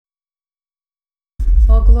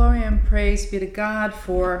glory and praise be to God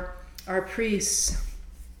for our priests.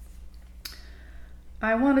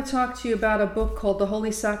 I want to talk to you about a book called The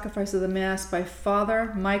Holy Sacrifice of the Mass by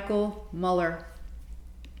Father Michael Muller.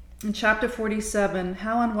 In chapter 47,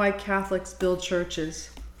 How and Why Catholics Build Churches.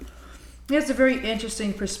 He has a very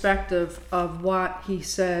interesting perspective of what he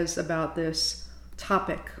says about this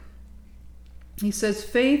topic. He says,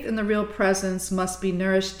 faith in the real presence must be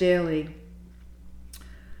nourished daily.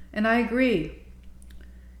 And I agree.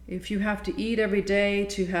 If you have to eat every day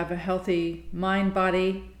to have a healthy mind,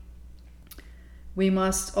 body, we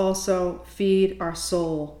must also feed our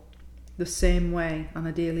soul the same way on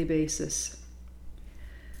a daily basis.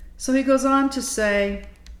 So he goes on to say,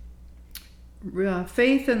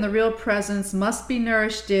 faith in the real presence must be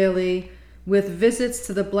nourished daily with visits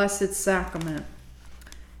to the Blessed Sacrament.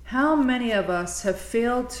 How many of us have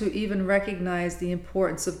failed to even recognize the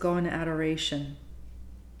importance of going to adoration?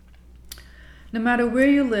 No matter where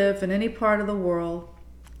you live in any part of the world,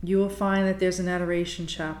 you will find that there's an adoration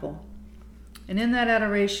chapel. And in that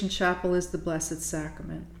adoration chapel is the Blessed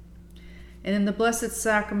Sacrament. And in the Blessed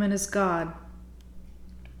Sacrament is God.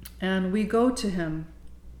 And we go to him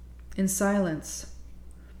in silence.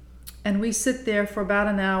 And we sit there for about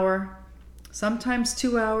an hour, sometimes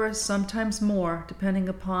 2 hours, sometimes more, depending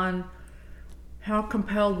upon how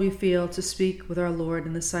compelled we feel to speak with our Lord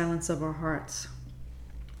in the silence of our hearts.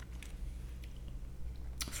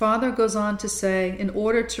 Father goes on to say, in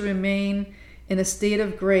order to remain in a state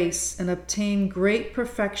of grace and obtain great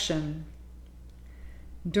perfection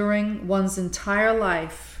during one's entire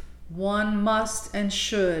life, one must and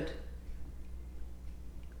should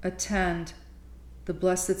attend the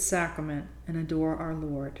Blessed Sacrament and adore our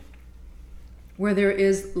Lord. Where there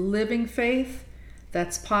is living faith,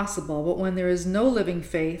 that's possible. But when there is no living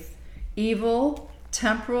faith, evil,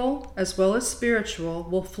 temporal, as well as spiritual,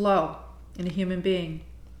 will flow in a human being.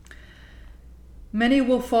 Many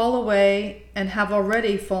will fall away and have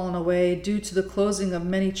already fallen away due to the closing of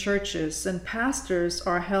many churches, and pastors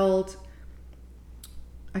are held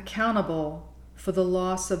accountable for the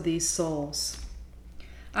loss of these souls.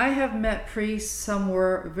 I have met priests, some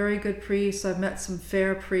were very good priests, I've met some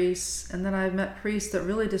fair priests, and then I've met priests that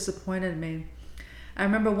really disappointed me. I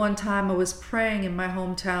remember one time I was praying in my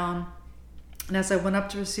hometown, and as I went up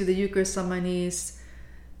to receive the Eucharist on my knees,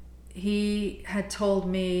 he had told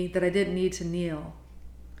me that I didn't need to kneel.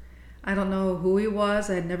 I don't know who he was.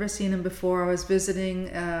 I had never seen him before. I was visiting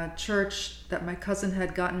a church that my cousin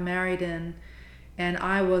had gotten married in, and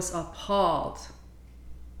I was appalled.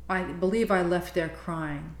 I believe I left there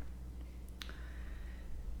crying.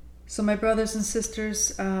 So my brothers and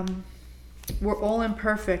sisters, we're all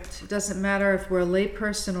imperfect. It doesn't matter if we're a lay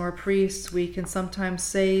person or a priest. We can sometimes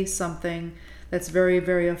say something that's very,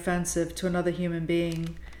 very offensive to another human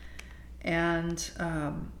being, and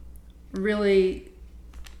really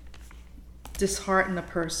dishearten a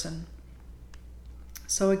person.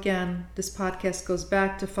 So again, this podcast goes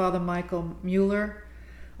back to Father Michael Muller.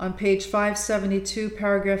 On page 572,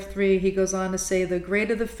 paragraph 3, he goes on to say, the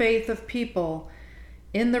greater the faith of people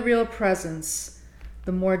in the real presence,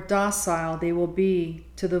 the more docile they will be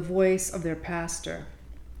to the voice of their pastor,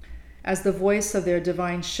 as the voice of their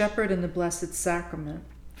divine shepherd in the Blessed Sacrament.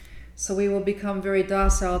 So we will become very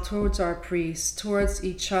docile towards our priests, towards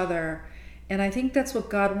each other. And I think that's what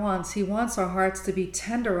God wants. He wants our hearts to be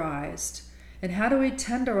tenderized. And how do we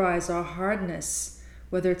tenderize our hardness,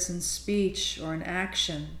 whether it's in speech or in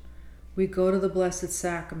action? We go to the Blessed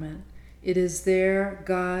Sacrament. It is there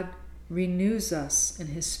God renews us in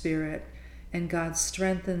his Spirit, and God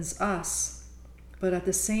strengthens us, but at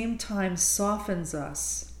the same time softens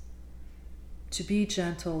us to be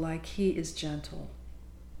gentle like he is gentle.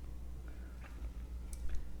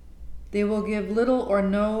 They will give little or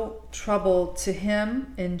no trouble to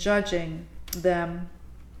him in judging them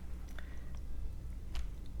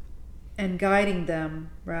and guiding them,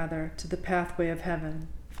 rather, to the pathway of heaven.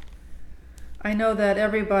 I know that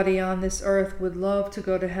everybody on this earth would love to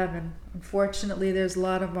go to heaven. Unfortunately, there's a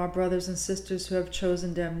lot of our brothers and sisters who have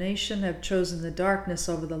chosen damnation, have chosen the darkness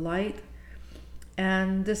over the light.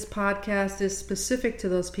 And this podcast is specific to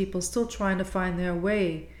those people still trying to find their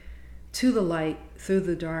way to the light through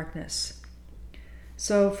the darkness.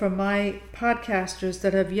 So for my podcasters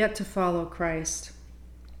that have yet to follow Christ,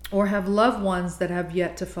 or have loved ones that have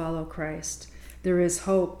yet to follow Christ, there is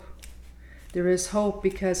hope. There is hope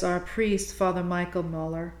because our priest, Father Michael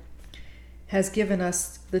Muller, has given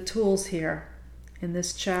us the tools here in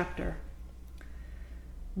this chapter.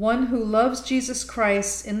 One who loves Jesus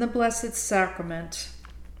Christ in the Blessed Sacrament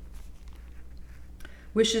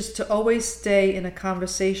wishes to always stay in a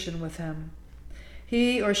conversation with him.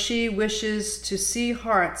 He or she wishes to see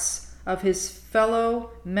hearts of his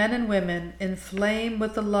fellow men and women inflame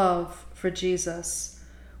with the love for Jesus,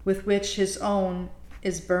 with which his own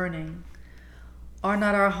is burning. Are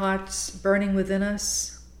not our hearts burning within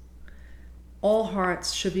us? All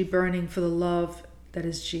hearts should be burning for the love that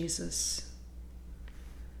is Jesus.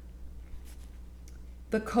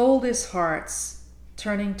 The coldest hearts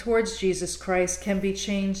turning towards Jesus Christ can be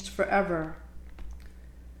changed forever.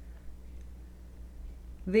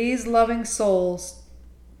 These loving souls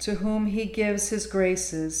to whom he gives his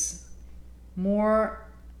graces more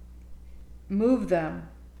move them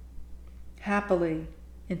happily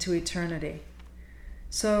into eternity.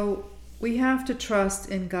 So we have to trust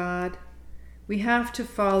in God. We have to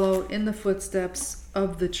follow in the footsteps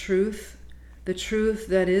of the truth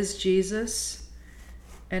that is Jesus.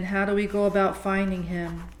 And how do we go about finding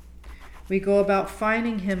him? We go about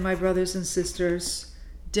finding him, my brothers and sisters,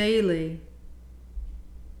 daily,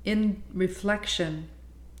 in reflection,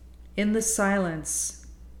 in the silence,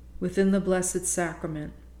 within the Blessed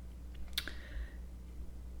Sacrament.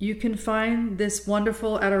 You can find this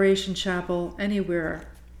wonderful adoration chapel anywhere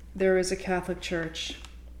there is a Catholic church.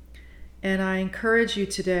 And I encourage you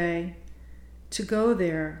today to go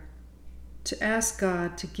there, to ask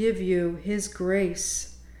God to give you his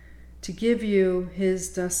grace, to give you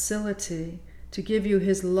his docility, to give you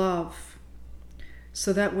his love,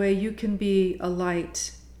 so that way you can be a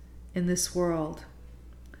light in this world.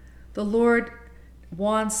 The Lord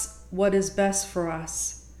wants what is best for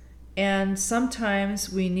us, and sometimes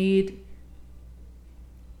we need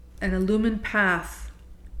an illumined path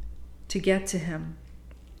to get to him.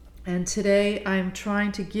 And today I'm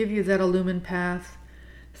trying to give you that illumined path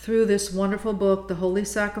through this wonderful book, The Holy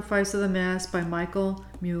Sacrifice of the Mass by Michael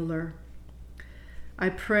Mueller. I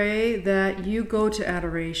pray that you go to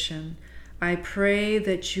adoration. I pray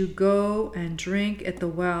that you go and drink at the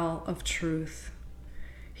well of truth.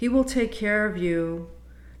 He will take care of you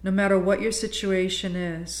no matter what your situation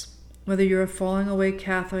is, whether you're a falling away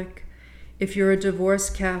Catholic, if you're a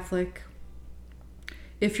divorced Catholic,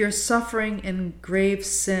 if you're suffering in grave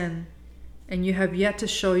sin and you have yet to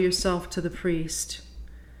show yourself to the priest,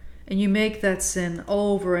 and you make that sin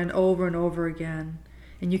over and over and over again,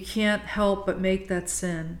 and you can't help but make that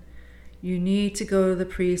sin, you need to go to the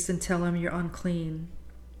priest and tell him you're unclean.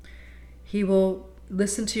 He will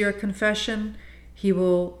listen to your confession. He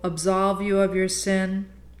will absolve you of your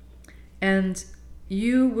sin, and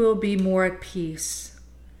you will be more at peace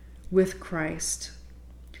with Christ.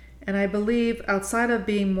 And I believe outside of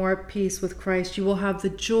being more at peace with Christ, you will have the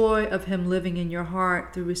joy of him living in your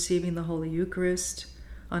heart through receiving the Holy Eucharist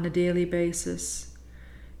on a daily basis.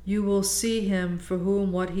 You will see him for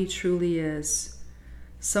what he truly is.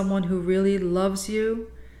 Someone who really loves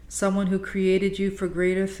you, someone who created you for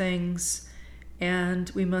greater things.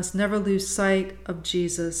 And we must never lose sight of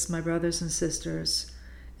Jesus, my brothers and sisters,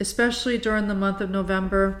 especially during the month of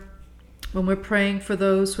November when we're praying for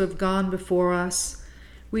those who have gone before us.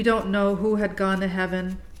 We don't know who had gone to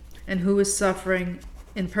heaven and who is suffering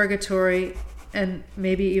in purgatory and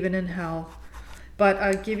maybe even in hell. But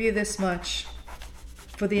I give you this much.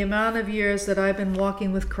 For the amount of years that I've been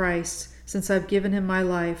walking with Christ, since I've given him my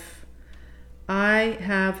life, I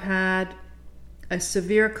have had a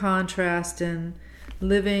severe contrast in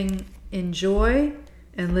living in joy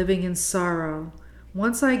and living in sorrow.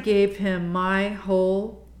 Once I gave him my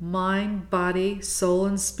whole mind, body, soul,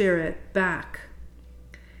 and spirit back,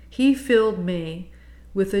 he filled me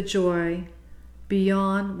with a joy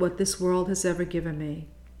beyond what this world has ever given me.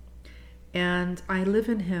 And I live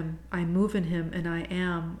in him, I move in him, and I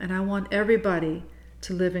am. And I want everybody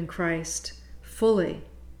to live in Christ fully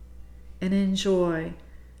and enjoy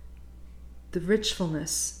the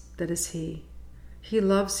richfulness that is he. He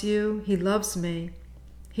loves you, he loves me.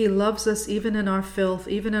 He loves us even in our filth,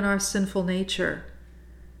 even in our sinful nature.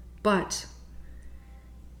 But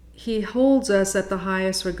he holds us at the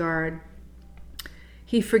highest regard.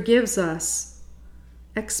 He forgives us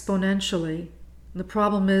exponentially. The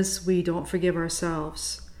problem is we don't forgive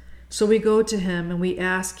ourselves. So we go to him and we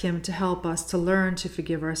ask him to help us to learn to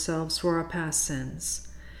forgive ourselves for our past sins.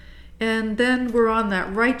 And then we're on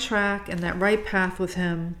that right track and that right path with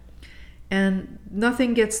him. And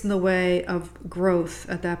nothing gets in the way of growth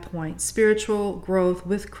at that point. Spiritual growth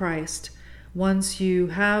with Christ. Once you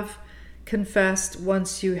have confessed,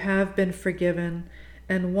 once you have been forgiven,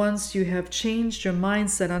 and once you have changed your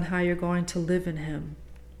mindset on how you're going to live in him.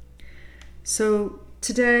 So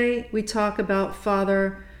today we talk about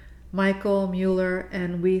Father Michael Mueller,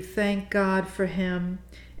 and we thank God for him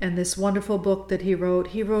and this wonderful book that he wrote.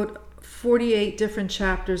 He wrote 48 different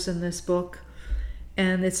chapters in this book,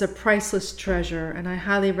 And it's a priceless treasure, and I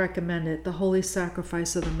highly recommend it, the holy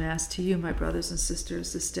sacrifice of the Mass, to you, my brothers and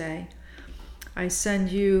sisters, this day. I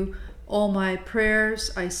send you all my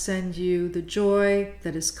prayers. I send you the joy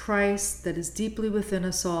that is Christ, that is deeply within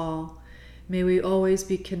us all. May we always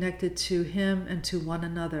be connected to Him and to one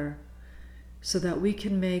another, so that we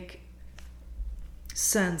can make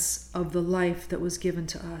sense of the life that was given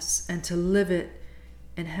to us, and to live it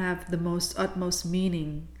and have the utmost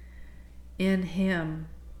meaning in Him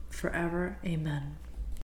forever. Amen.